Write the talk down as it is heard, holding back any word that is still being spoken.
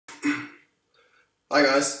Hi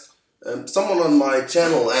guys, someone on my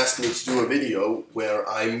channel asked me to do a video where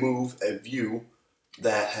I move a view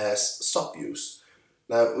that has subviews.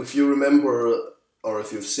 Now if you remember or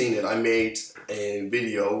if you've seen it, I made a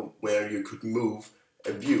video where you could move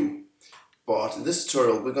a view, but in this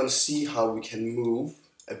tutorial we're going to see how we can move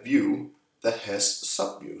a view that has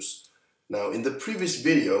subviews. Now in the previous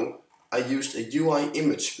video I used a UI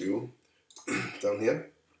image view down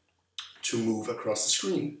here to move across the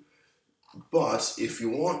screen. But if you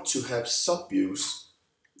want to have subviews,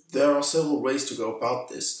 there are several ways to go about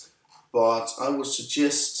this, but I would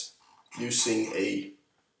suggest using a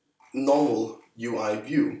normal UI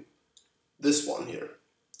view, this one here.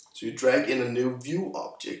 So you drag in a new view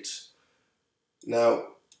object. Now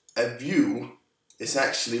a view is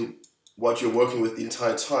actually what you're working with the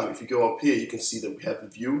entire time. If you go up here, you can see that we have a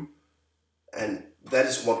view, and that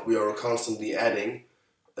is what we are constantly adding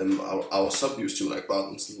our subviews to, like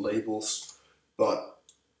buttons and labels. But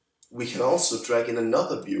we can also drag in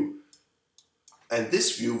another view, and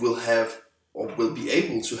this view will have, or will be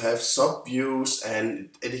able to have, subviews, and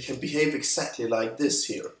it can behave exactly like this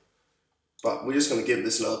here. But we're just going to give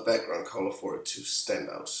this another background color for it to stand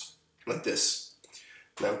out, like this.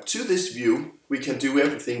 Now to this view we can do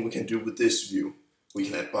everything we can do with this view. We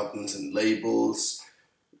can add buttons and labels,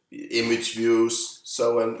 image views,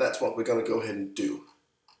 so that's what we're going to go ahead and do.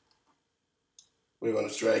 We're going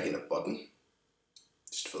to drag in a button,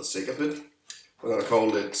 just for the sake of it. We're going to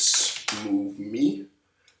call it Move Me,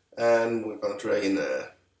 and we're going to drag in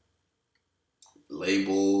a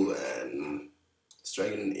label and let's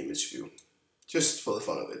drag in an image view, just for the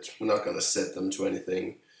fun of it. We're not going to set them to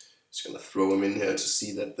anything, just going to throw them in here to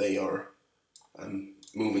see that they are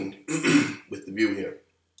moving with the view here.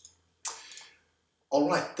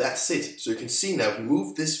 Alright, that's it. So you can see now, if we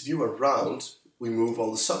move this view around, we move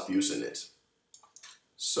all the subviews in it.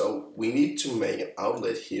 So we need to make an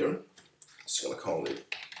outlet here. Just going to call it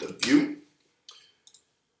the view.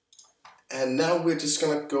 And now we're just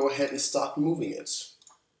going to go ahead and start moving it.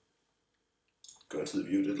 Go into the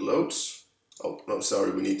view that loads. Oh, no,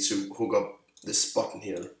 sorry, we need to hook up this button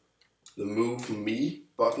here. The Move Me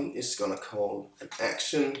button is going to call an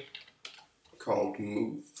action called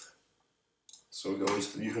Move. So we go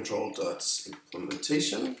into the view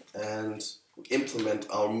control.implementation and we implement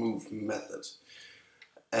our move method.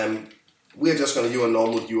 We're just going to use a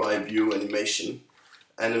normal UI view animation,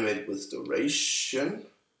 animate with duration.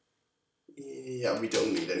 Yeah, we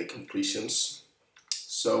don't need any completions.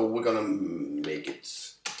 So we're going to make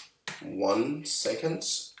it 1 second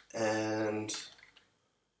and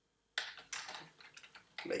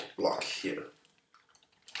make block here.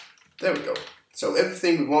 There we go. So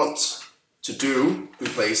everything we want to do, we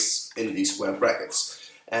place in these square brackets.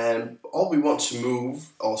 And all we want to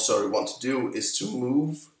move, want to do is to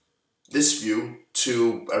move this view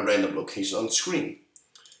to a random location on the screen.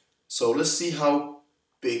 So let's see how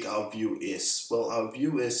big our view is. Well, our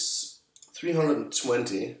view is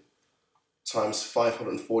 320 times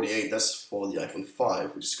 548. That's for the iPhone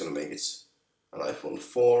 5. We're just going to make it an iPhone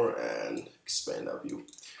 4 and expand our view.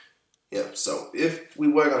 Yeah, so if we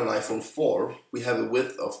work on an iPhone 4, we have a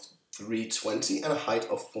width of 320 and a height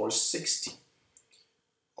of 460.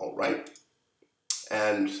 Alright,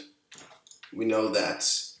 and we know that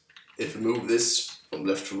if we move this from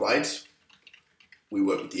left to right, we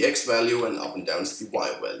work with the X value, and up and down is the Y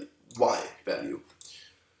value.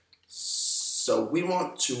 So we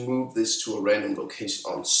want to move this to a random location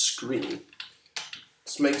on screen.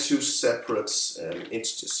 Let's make two separate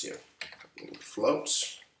integers here.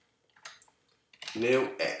 Float new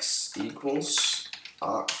X equals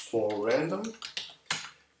arc4random,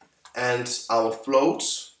 and our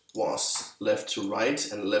float was left to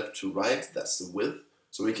right, and left to right, that's the width,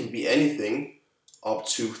 so it can be anything up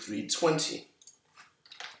to 320.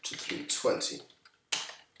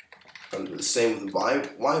 And do the same with the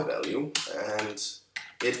y value, and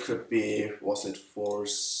it could be, wasn't it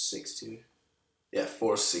 460? Yeah,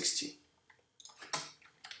 460.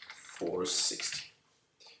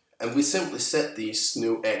 And we simply set these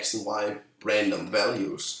new x and y random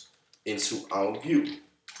values into our view.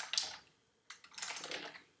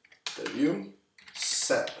 The view,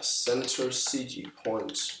 set center CG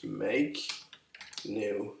point, make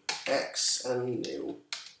new x and new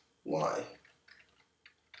y.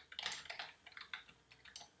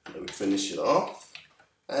 And then we finish it off,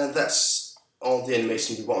 and that's all the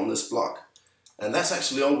animation we want on this block. And that's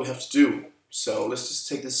actually all we have to do. So let's just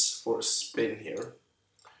take this for a spin here.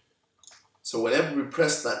 So whenever we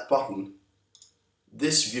press that button,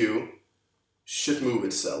 this view should move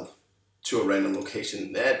itself to a random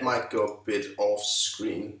location. That might go a bit off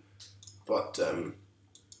screen, but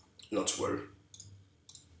not to worry.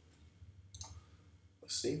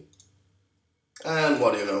 See? And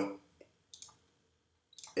what do you know?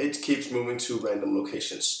 It keeps moving to random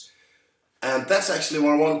locations. And that's actually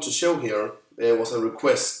what I wanted to show here. It was a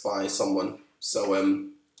request by someone. So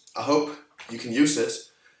I hope you can use it.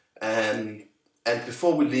 And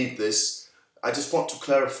before we leave this, I just want to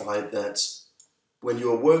clarify that when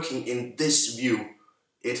you are working in this view,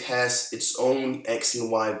 it has its own X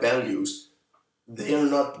and Y values. They are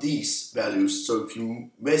not these values. So if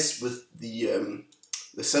you mess with the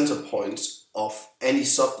center points of any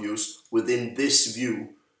subviews within this view,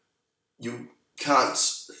 you can't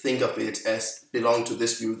think of it as belong to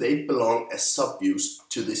this view. They belong as subviews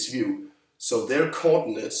to this view. So their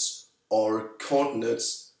coordinates are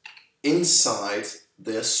coordinates inside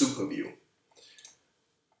their superview.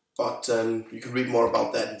 But you can read more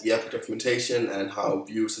about that in the app documentation and how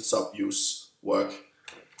views and subviews work.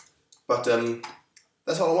 But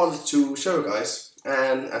that's all I wanted to show you guys.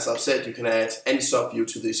 And as I've said, you can add any subview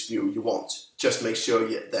to this view you want. Just make sure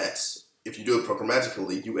that if you do it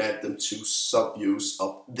programmatically, you add them to subviews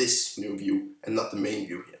of this new view and not the main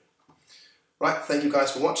view here. Right, thank you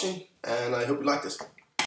guys for watching, and I hope you like this.